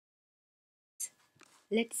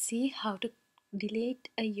Let's see how to delete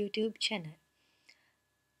a YouTube channel.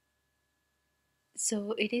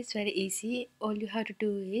 So it is very easy. All you have to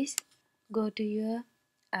do is go to your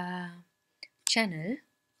channel,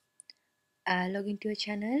 log into your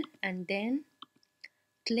channel, and then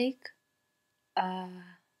click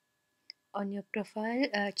on your profile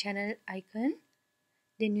channel icon.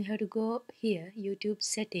 Then you have to go here, YouTube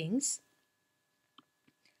settings.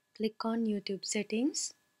 Click on YouTube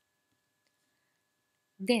settings.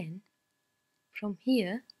 Then from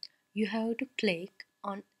here you have to click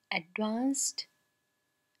on advanced.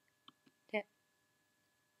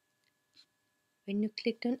 When you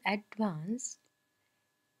clicked on advanced,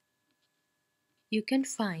 you can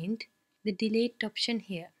find the delete option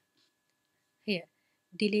here. Here,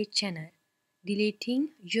 delete channel. Deleting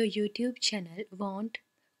your YouTube channel won't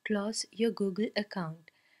close your Google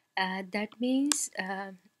account. That means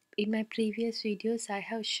in my previous videos I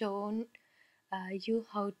have shown you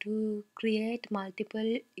how to create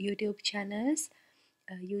multiple YouTube channels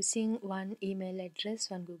using one email address,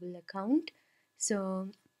 one Google account. So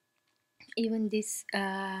even this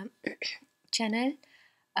channel,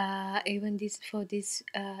 even this for this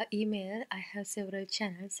email, I have several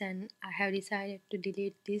channels, and I have decided to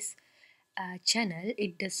delete this channel.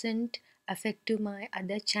 It doesn't affect to my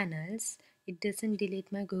other channels. It doesn't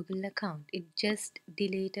delete my Google account. It just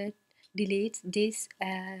deletes this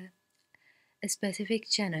a specific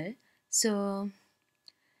channel. So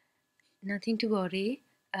nothing to worry.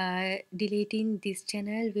 Deleting this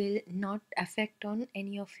channel will not affect on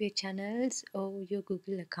any of your channels or your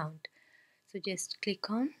Google account. So just click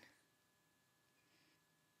on